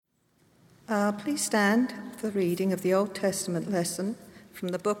Please stand for the reading of the Old Testament lesson from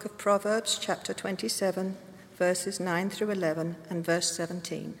the book of Proverbs, chapter 27, verses 9 through 11 and verse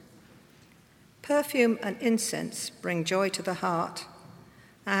 17. Perfume and incense bring joy to the heart,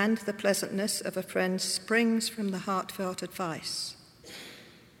 and the pleasantness of a friend springs from the heartfelt advice.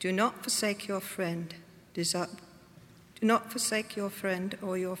 Do not forsake your friend. Do not forsake your friend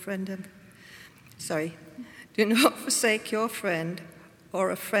or your friend. Do not forsake your friend or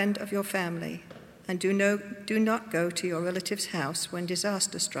a friend of your family, and do not go to your relative's house when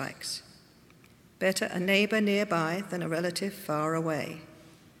disaster strikes. Better a neighbor nearby than a relative far away.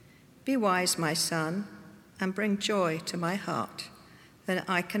 Be wise, my son, and bring joy to my heart. Then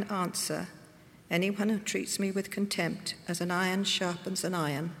I can answer anyone who treats me with contempt. As an iron sharpens an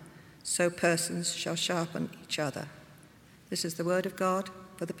iron, so persons shall sharpen each other. This is the word of God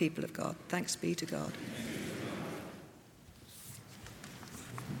for the people of God. Thanks be to God.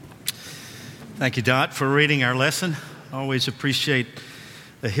 Thank you, Dot, for reading our lesson. Always appreciate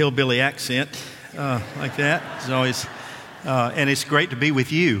the hillbilly accent like that. It's always, and it's great to be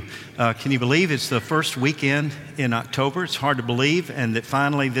with you. Can you believe it's the first weekend in October? It's hard to believe, and that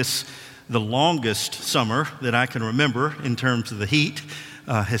finally the longest summer that I can remember in terms of the heat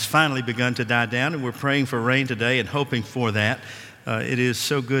has finally begun to die down, and we're praying for rain today and hoping for that. It is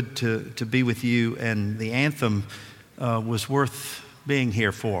so good to be with you, and the anthem was worth being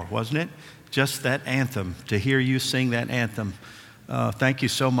here for, wasn't it? Just that anthem, to hear you sing that anthem. Thank you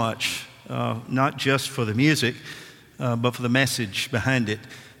so much, not just for the music, but for the message behind it.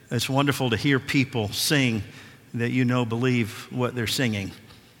 It's wonderful to hear people sing that believe what they're singing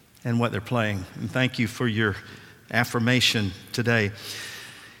and what they're playing. And thank you for your affirmation today.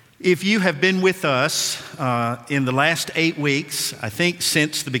 If you have been with us in the last 8 weeks, I think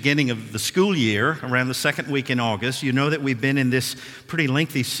since the beginning of the school year, around the second week in August, you know that we've been in this pretty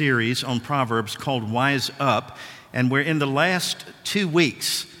lengthy series on Proverbs called Wise Up, and we're in the last 2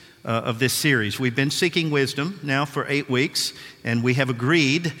 weeks of this series. We've been seeking wisdom now for 8 weeks, and we have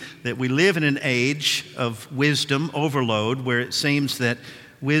agreed that we live in an age of wisdom overload where it seems that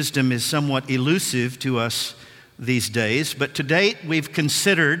wisdom is somewhat elusive to us these days. But to date, we've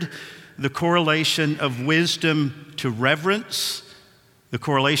considered the correlation of wisdom to reverence, the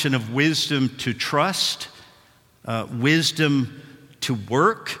correlation of wisdom to trust, wisdom to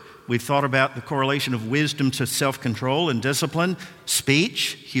work. We've thought about the correlation of wisdom to self-control and discipline,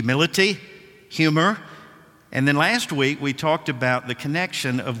 speech, humility, humor. And then last week, we talked about the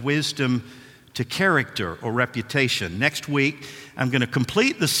connection of wisdom to character or reputation. Next week, I'm going to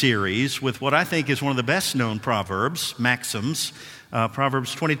complete the series with what I think is one of the best-known proverbs, maxims.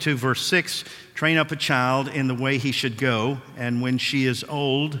 Proverbs 22, verse 6, train up a child in the way he should go, and when she is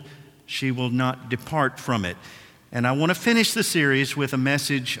old, she will not depart from it. And I want to finish the series with a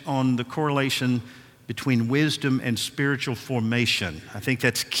message on the correlation between wisdom and spiritual formation. I think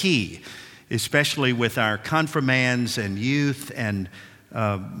that's key, especially with our confirmands and youth and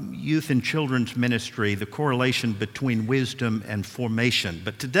children's ministry, the correlation between wisdom and formation.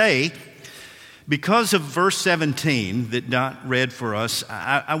 But today, because of verse 17 that Dot read for us,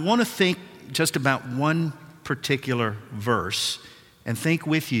 I want to think just about one particular verse and think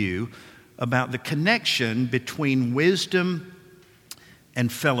with you about the connection between wisdom and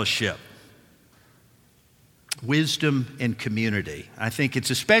fellowship. Wisdom and community. I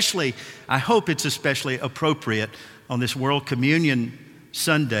hope it's especially appropriate on this World Communion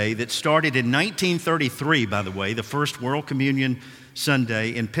Sunday that started in 1933, by the way, the first World Communion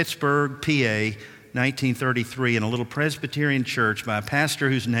Sunday in Pittsburgh, PA, 1933, in a little Presbyterian church by a pastor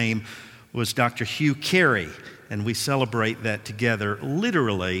whose name was Dr. Hugh Carey. And we celebrate that together,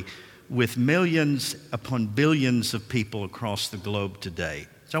 literally, with millions upon billions of people across the globe today.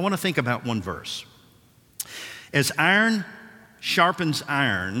 So I want to think about one verse. As iron sharpens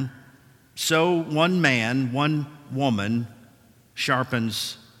iron, so one man, one woman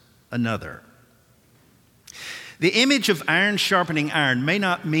sharpens another. The image of iron sharpening iron may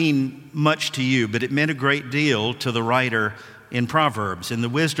not mean much to you, but it meant a great deal to the writer in Proverbs, in the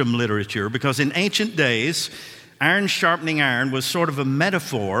wisdom literature, because in ancient days, iron sharpening iron was sort of a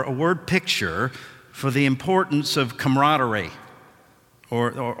metaphor, a word picture for the importance of camaraderie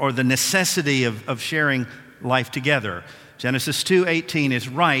or the necessity of sharing life together. Genesis 2:18 is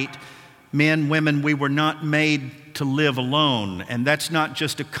right. Men, women, we were not made to live alone. And that's not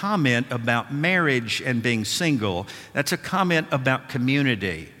just a comment about marriage and being single. That's a comment about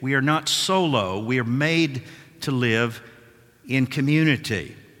community. We are not solo. We are made to live in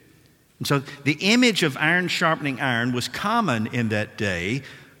community. And so the image of iron sharpening iron was common in that day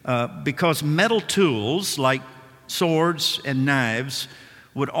because metal tools like swords and knives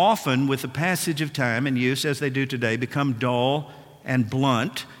would often, with the passage of time and use as they do today, become dull and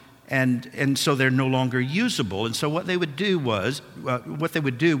blunt, and so they're no longer usable. And so what they would do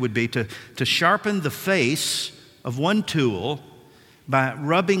would be to sharpen the face of one tool by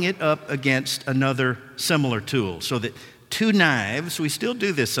rubbing it up against another similar tool, so that two knives, we still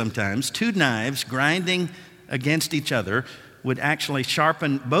do this sometimes, two knives grinding against each other would actually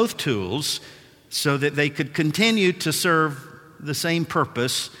sharpen both tools so that they could continue to serve the same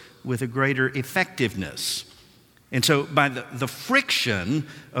purpose with a greater effectiveness. And so by the friction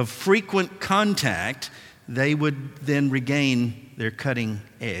of frequent contact, they would then regain their cutting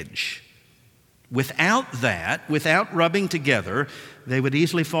edge. Without that, without rubbing together, they would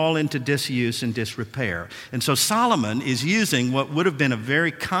easily fall into disuse and disrepair. And so Solomon is using what would have been a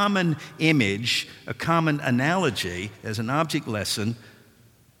very common image, a common analogy as an object lesson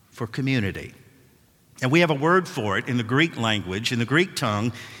for community. And we have a word for it in the Greek language. In the Greek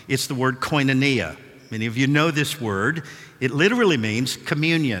tongue, it's the word koinonia. Many of you know this word. It literally means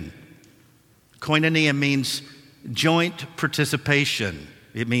communion. Koinonia means joint participation.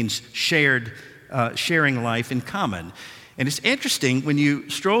 It means sharing life in common. And it's interesting, when you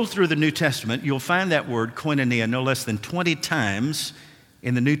stroll through the New Testament, you'll find that word koinonia no less than 20 times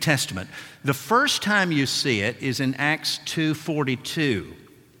in the New Testament. The first time you see it is in Acts 2:42.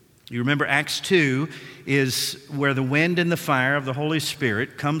 You remember Acts 2 is where the wind and the fire of the Holy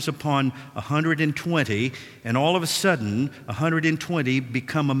Spirit comes upon 120, and all of a sudden, 120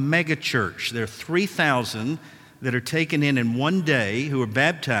 become a mega church. There are 3,000 that are taken in one day who are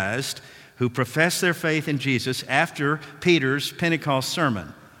baptized, who profess their faith in Jesus after Peter's Pentecost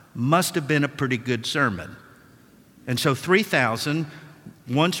sermon. Must have been a pretty good sermon. And so 3,000,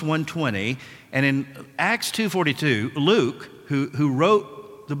 once 120, and in Acts 2:42, Luke, who wrote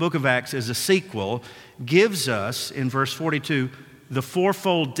the book of Acts as a sequel, gives us, in verse 42, the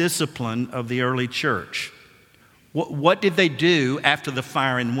fourfold discipline of the early church. What did they do after the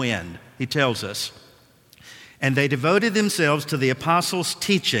fire and wind? He tells us. And they devoted themselves to the apostles'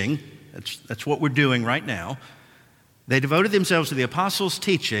 teaching. That's what we're doing right now. They devoted themselves to the apostles'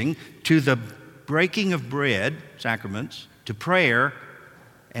 teaching, to the breaking of bread, sacraments, to prayer,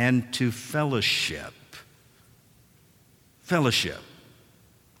 and to fellowship. Fellowship.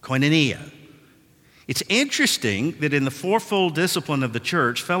 Koinonia. It's interesting that in the fourfold discipline of the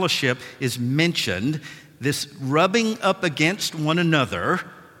church, fellowship is mentioned. This rubbing up against one another,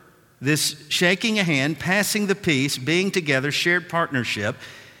 this shaking a hand, passing the peace, being together, shared partnership,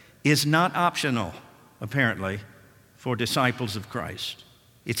 is not optional, apparently, for disciples of Christ.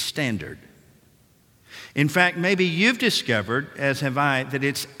 It's standard. In fact, maybe you've discovered, as have I, that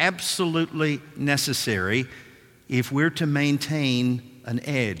it's absolutely necessary if we're to maintain an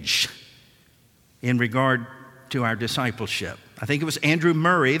edge in regard to our discipleship. I think it was Andrew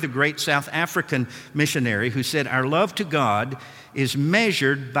Murray, the great South African missionary, who said, "Our love to God is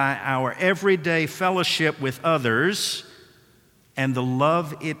measured by our everyday fellowship with others and the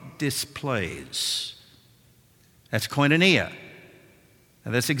love it displays." That's koinonia.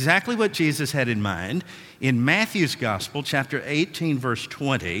 Now, that's exactly what Jesus had in mind in Matthew's Gospel, chapter 18, verse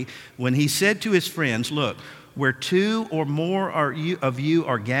 20, when he said to his friends, "Look, where two or more of you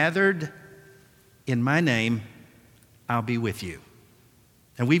are gathered in my name, I'll be with you."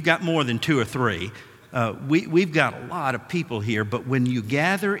 And we've got more than two or three. We've got a lot of people here, but when you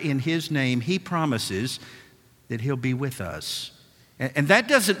gather in his name, he promises that he'll be with us. And that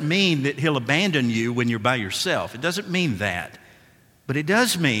doesn't mean that he'll abandon you when you're by yourself. It doesn't mean that. But it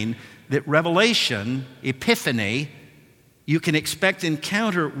does mean that revelation, epiphany, you can expect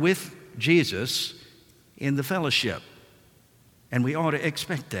encounter with Jesus in the fellowship. And we ought to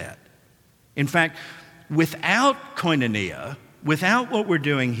expect that. In fact, without koinonia, without what we're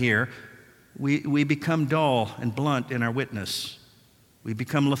doing here, we become dull and blunt in our witness. We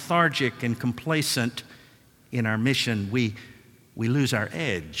become lethargic and complacent in our mission. We lose our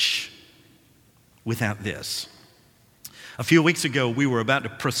edge without this. A few weeks ago, we were about to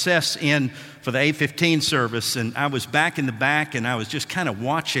process in for the 8:15 service, and I was back in the back, and I was just kind of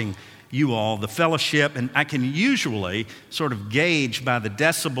watching you all, the fellowship, and I can usually sort of gauge by the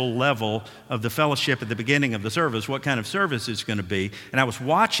decibel level of the fellowship at the beginning of the service what kind of service it's going to be. And I was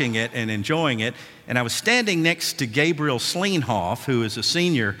watching it and enjoying it, and I was standing next to Gabriel Sleenhoff, who is a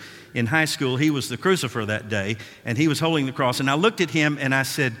senior in high school. He was the crucifer that day, and he was holding the cross. And I looked at him and I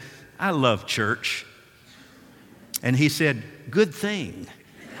said, "I love church." And he said, "Good thing."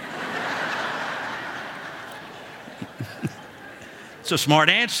 It's a smart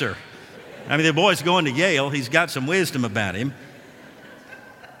answer. I mean, the boy's going to Yale. He's got some wisdom about him.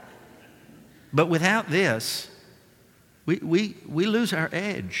 But without this, we lose our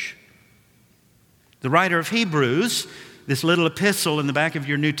edge. The writer of Hebrews, this little epistle in the back of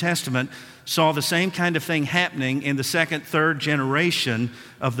your New Testament, saw the same kind of thing happening in the second, third generation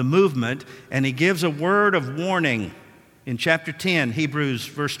of the movement, and he gives a word of warning in chapter 10, Hebrews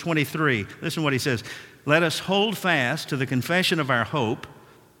verse 23. Listen to what he says. Let us hold fast to the confession of our hope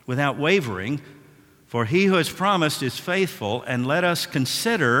without wavering, for he who has promised is faithful, and let us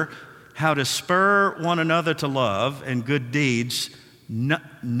consider how to spur one another to love and good deeds,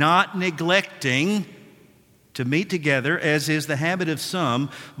 not neglecting to meet together, as is the habit of some,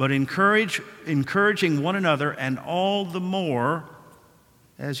 but encouraging one another, and all the more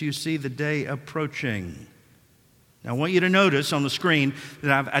as you see the day approaching. Now, I want you to notice on the screen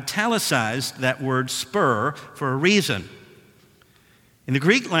that I've italicized that word spur for a reason. In the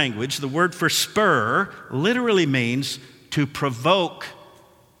Greek language, the word for spur literally means to provoke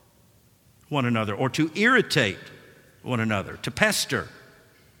one another or to irritate one another, to pester.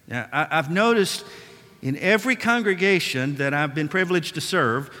 Now, I've noticed in every congregation that I've been privileged to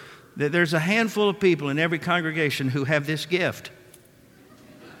serve that there's a handful of people in every congregation who have this gift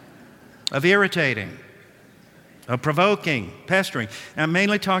of irritating, of provoking, pestering. Now, I'm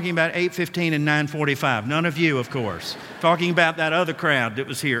mainly talking about 8:15 and 9:45. None of you, of course. Talking about that other crowd that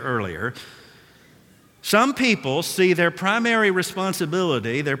was here earlier. Some people see their primary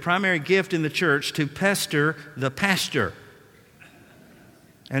responsibility, their primary gift in the church, to pester the pastor.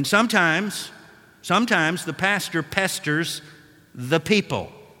 And sometimes the pastor pesters the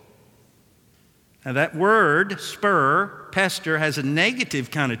people. Now that word, spur, pester, has a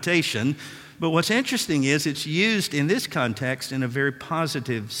negative connotation, but what's interesting is it's used in this context in a very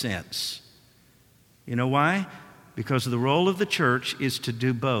positive sense. You know why? Because the role of the church is to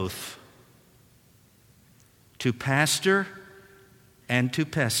do both. To pastor and to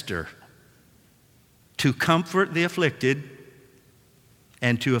pester. To comfort the afflicted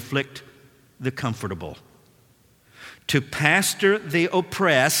and to afflict the comfortable. To pastor the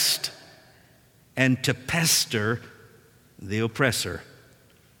oppressed and to pester the oppressor.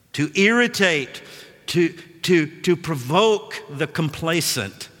 To irritate, to provoke the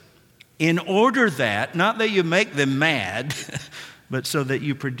complacent, in order that, not that you make them mad, but so that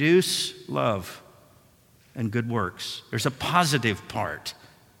you produce love and good works. There's a positive part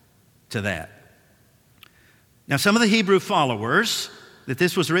to that. Now, some of the Hebrew followers that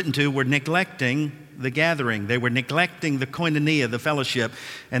this was written to were neglecting the gathering. They were neglecting the koinonia, the fellowship.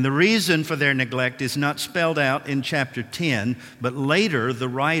 And the reason for their neglect is not spelled out in chapter 10, but later the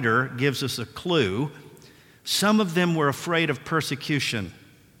writer gives us a clue. Some of them were afraid of persecution,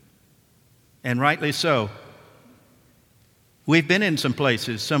 and rightly so. We've been in some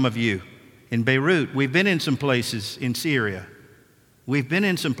places, some of you, in Beirut. We've been in some places in Syria. We've been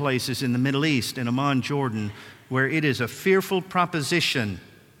in some places in the Middle East, in Amman, Jordan, where it is a fearful proposition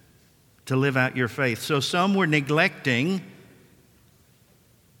to live out your faith. So some were neglecting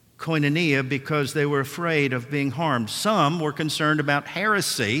koinonia because they were afraid of being harmed. Some were concerned about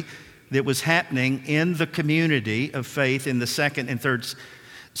heresy that was happening in the community of faith in the second and third.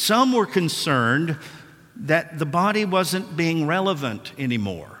 Some were concerned that the body wasn't being relevant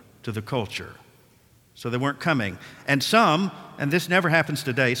anymore to the culture, so they weren't coming. And some, and this never happens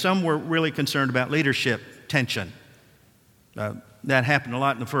today, some were really concerned about leadership tension. That happened a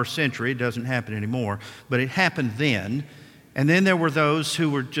lot in the first century. It doesn't happen anymore, but it happened then. And then there were those who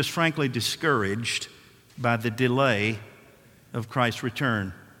were just frankly discouraged by the delay of Christ's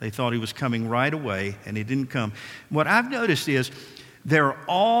return. They thought he was coming right away, and he didn't come. What I've noticed is there are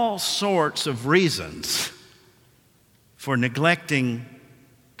all sorts of reasons for neglecting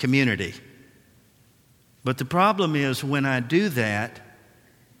community. But the problem is when I do that,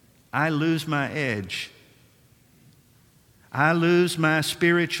 I lose my edge. I lose my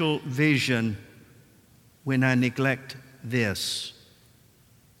spiritual vision when I neglect this.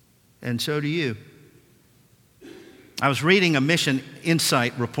 And so do you. I was reading a Mission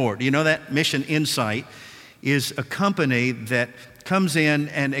Insight report. You know that Mission Insight is a company that comes in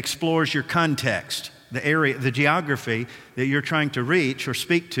and explores your context, the area, the geography that you're trying to reach or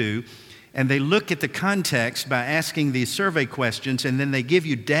speak to, and they look at the context by asking these survey questions, and then they give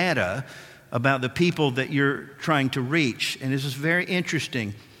you data about the people that you're trying to reach. And this is very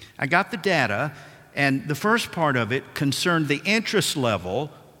interesting. I got the data, and the first part of it concerned the interest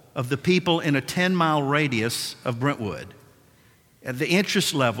level of the people in a 10-mile radius of Brentwood, the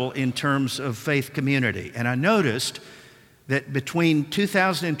interest level in terms of faith community. And I noticed that between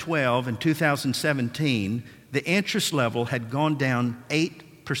 2012 and 2017, the interest level had gone down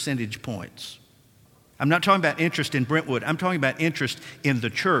 8 percentage points. I'm not talking about interest in Brentwood. I'm talking about interest in the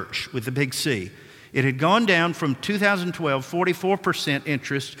church with the big C. It had gone down from 2012, 44%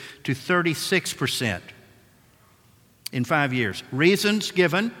 interest to 36% in 5 years. Reasons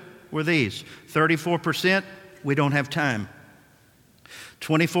given were these: 34%, we don't have time.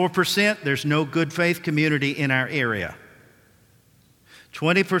 24%, there's no good faith community in our area.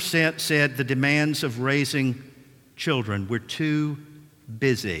 20% said the demands of raising children, we're too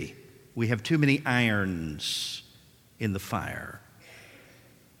busy. We have too many irons in the fire.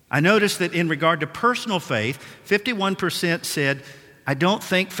 I noticed that in regard to personal faith, 51% said, I don't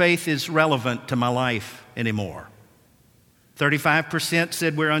think faith is relevant to my life anymore. 35%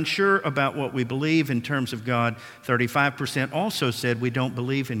 said we're unsure about what we believe in terms of God. 35% also said we don't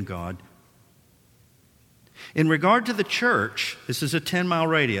believe in God. In regard to the church, this is a 10-mile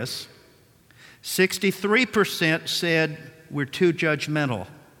radius, 63% said we're too judgmental.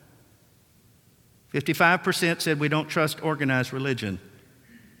 55% said we don't trust organized religion.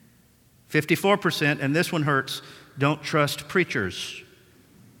 54%, and this one hurts, don't trust preachers,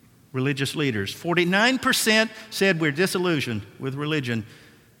 religious leaders. 49% said we're disillusioned with religion.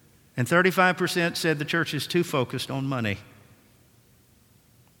 And 35% said the church is too focused on money.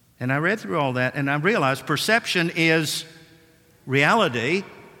 And I read through all that, and I realized perception is reality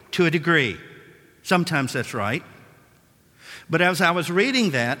to a degree. Sometimes that's right. But as I was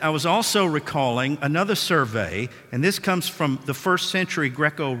reading that, I was also recalling another survey, and this comes from the first century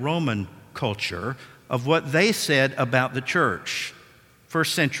Greco-Roman culture, of what they said about the church.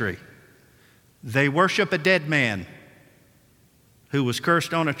 First century. They worship a dead man who was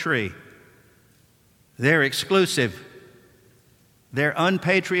cursed on a tree. They're exclusive. They're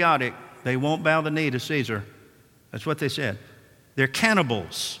unpatriotic. They won't bow the knee to Caesar. That's what they said. They're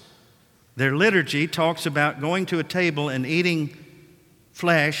cannibals. Their liturgy talks about going to a table and eating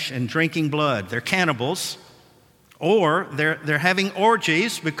flesh and drinking blood. They're cannibals. Or they're having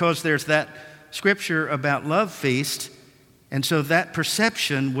orgies because there's that scripture about love feast. And so that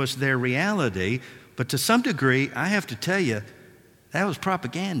perception was their reality. But to some degree, I have to tell you, that was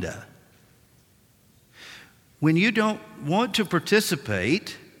propaganda. When you don't want to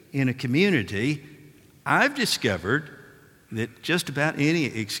participate in a community, I've discovered that just about any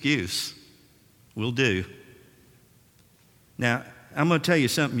excuse will do. Now, I'm going to tell you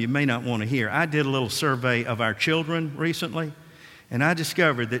something you may not want to hear. I did a little survey of our children recently, and I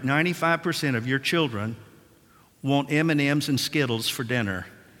discovered that 95% of your children want M&Ms and Skittles for dinner.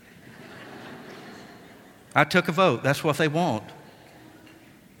 I took a vote. That's what they want.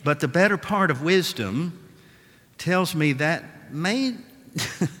 But the better part of wisdom tells me that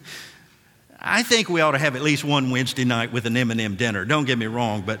I think we ought to have at least one Wednesday night with an M&M dinner. Don't get me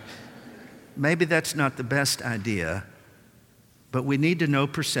wrong, but maybe that's not the best idea. But we need to know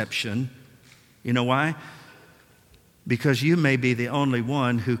perception. You know why? Because you may be the only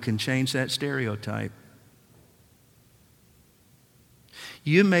one who can change that stereotype.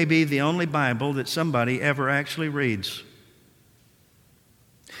 You may be the only Bible that somebody ever actually reads.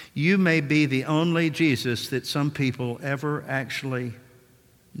 You may be the only Jesus that some people ever actually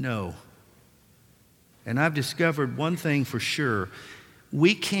know. And I've discovered one thing for sure.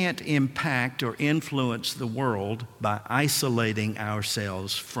 We can't impact or influence the world by isolating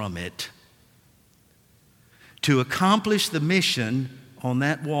ourselves from it. To accomplish the mission on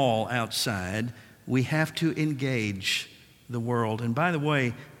that wall outside, we have to engage the world. And by the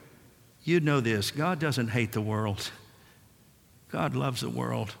way, you know this, God doesn't hate the world. God loves the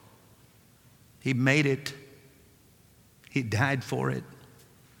world. He made it. He died for it.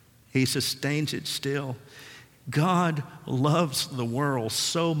 He sustains it still. God loves the world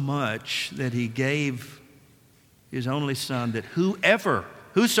so much that He gave His only Son, that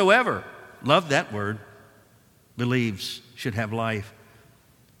whosoever, love that word, believes should have life.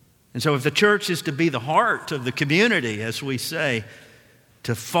 And so if the church is to be the heart of the community, as we say,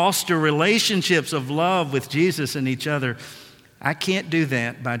 to foster relationships of love with Jesus and each other, I can't do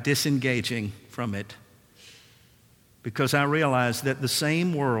that by disengaging from it. Because I realize that the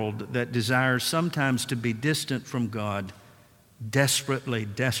same world that desires sometimes to be distant from God desperately,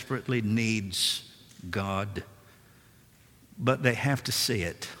 desperately needs God. But they have to see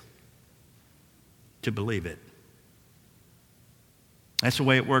it to believe it. That's the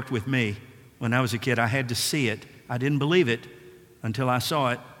way it worked with me. When I was a kid, I had to see it. I didn't believe it until I saw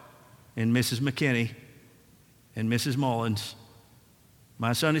it in Mrs. McKinney and Mrs. Mullins,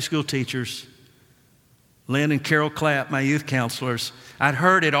 my Sunday school teachers, Lynn and Carol Clapp, my youth counselors. I'd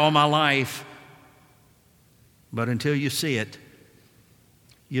heard it all my life. But until you see it,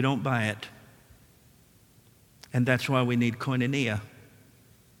 you don't buy it. And that's why we need koinonia.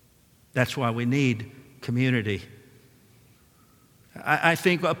 That's why we need community. I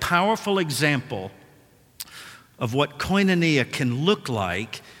think a powerful example of what koinonia can look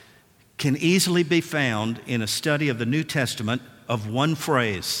like can easily be found in a study of the New Testament of one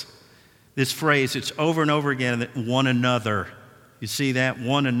phrase. This phrase, it's over and over again, that one another. You see that?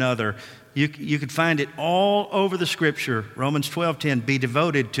 One another. You could find it all over the Scripture. Romans 12:10, be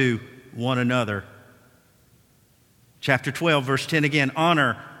devoted to one another. Chapter 12, verse 10 again,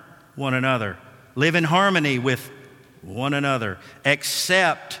 honor one another. Live in harmony with one another.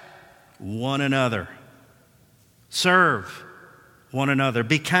 Accept one another. Serve one another.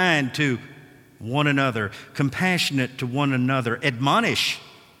 Be kind to one another. Compassionate to one another. Admonish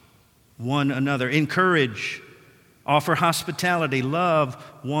one another. Encourage. Offer hospitality. Love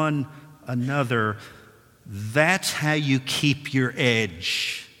one another. That's how you keep your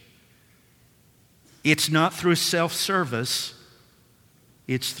edge. It's not through self-service.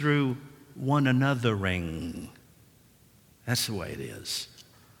 It's through one anothering. That's the way it is.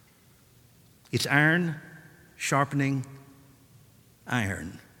 It's iron sharpening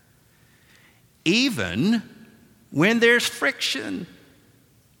iron. Even when there's friction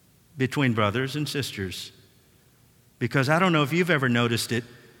between brothers and sisters. Because I don't know if you've ever noticed it,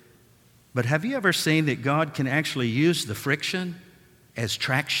 but have you ever seen that God can actually use the friction as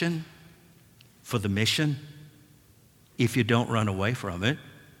traction for the mission if you don't run away from it?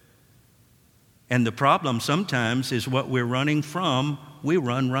 And the problem sometimes is what we're running from, we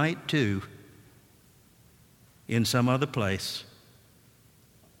run right to in some other place.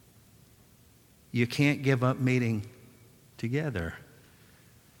 You can't give up meeting together.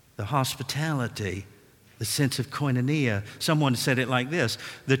 The hospitality, the sense of koinonia. Someone said it like this: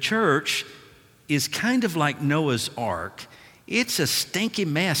 the church is kind of like Noah's Ark. It's a stinky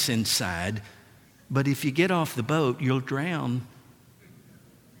mess inside, but if you get off the boat, you'll drown.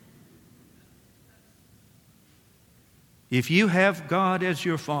 If you have God as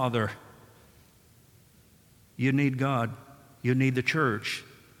your Father, you need God. You need the church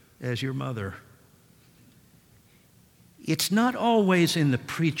as your mother. It's not always in the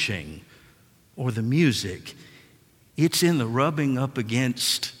preaching or the music. It's in the rubbing up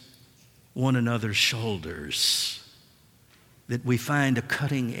against one another's shoulders that we find a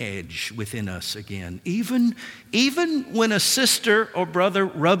cutting edge within us again. Even when a sister or brother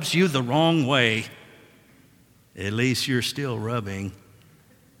rubs you the wrong way, at least you're still rubbing.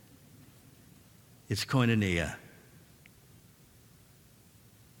 It's koinonia.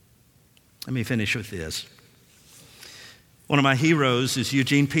 Let me finish with this. One of my heroes is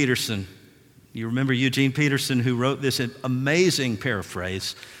Eugene Peterson. You remember Eugene Peterson, who wrote this amazing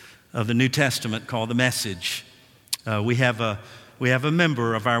paraphrase of the New Testament called The Message. We have a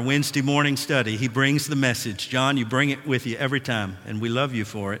member of our Wednesday morning study. He brings the message. John, you bring it with you every time, and we love you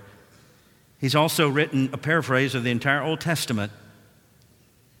for it. He's also written a paraphrase of the entire Old Testament.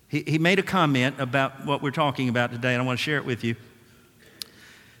 He made a comment about what we're talking about today, and I want to share it with you.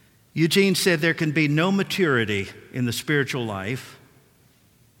 Eugene said there can be no maturity in the spiritual life.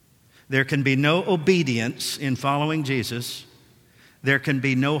 There can be no obedience in following Jesus. There can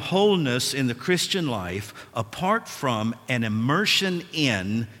be no wholeness in the Christian life apart from an immersion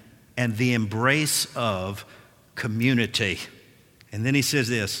in and the embrace of community. And then he says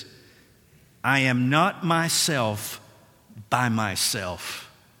this: I am not myself by myself.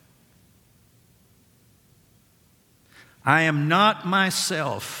 I am not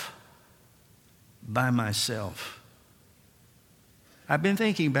myself by myself. I've been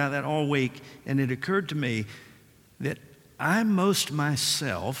thinking about that all week, and it occurred to me that I'm most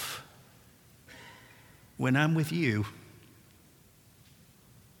myself when I'm with you.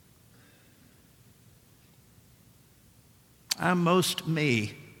 I'm most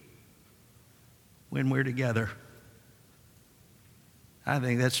me when we're together. I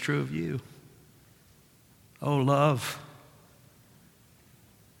think that's true of you. Oh, love.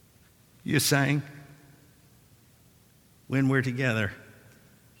 You sang, when we're together,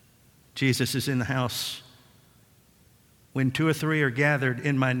 Jesus is in the house. When 2 or 3 are gathered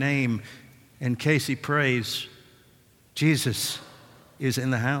in my name, and Casey prays, Jesus is in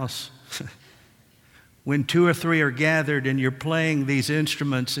the house. When 2 or 3 are gathered and you're playing these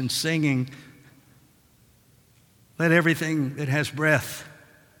instruments and singing, let everything that has breath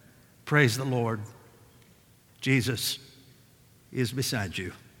praise the Lord. Jesus is beside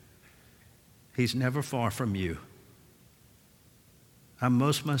you. He's never far from you. I'm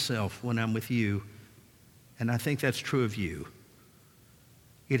most myself when I'm with you, and I think that's true of you.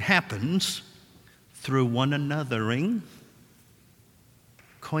 It happens through one anothering,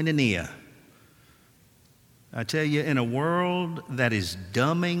 koinonia. I tell you, in a world that is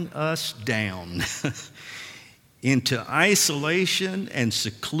dumbing us down, into isolation and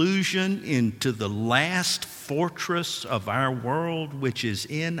seclusion, into the last fortress of our world, which is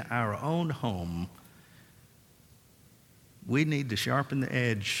in our own home, we need to sharpen the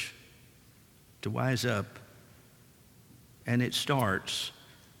edge, to wise up. And it starts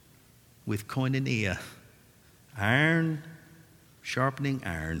with koinonia, iron sharpening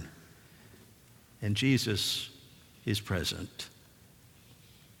iron. And Jesus is present.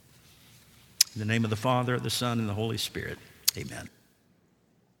 In the name of the Father, the Son, and the Holy Spirit, amen.